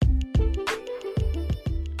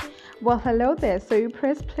Well, hello there. So you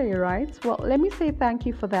press play, right? Well, let me say thank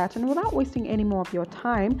you for that. And without wasting any more of your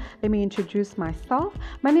time, let me introduce myself.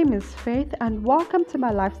 My name is Faith, and welcome to my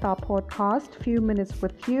lifestyle podcast, Few Minutes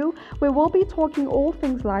with You, where we'll be talking all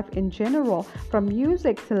things life in general, from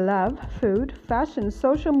music to love, food, fashion,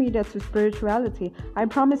 social media to spirituality. I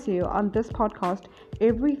promise you, on this podcast,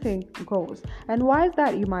 everything goes. And why is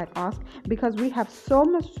that, you might ask? Because we have so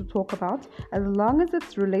much to talk about, as long as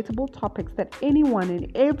it's relatable topics that anyone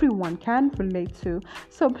and everyone can relate to.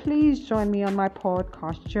 So please join me on my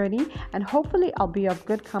podcast journey, and hopefully I'll be of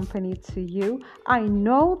good company to you. I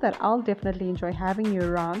know that I'll definitely enjoy having you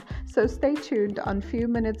around. So stay tuned on Few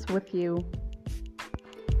Minutes with You.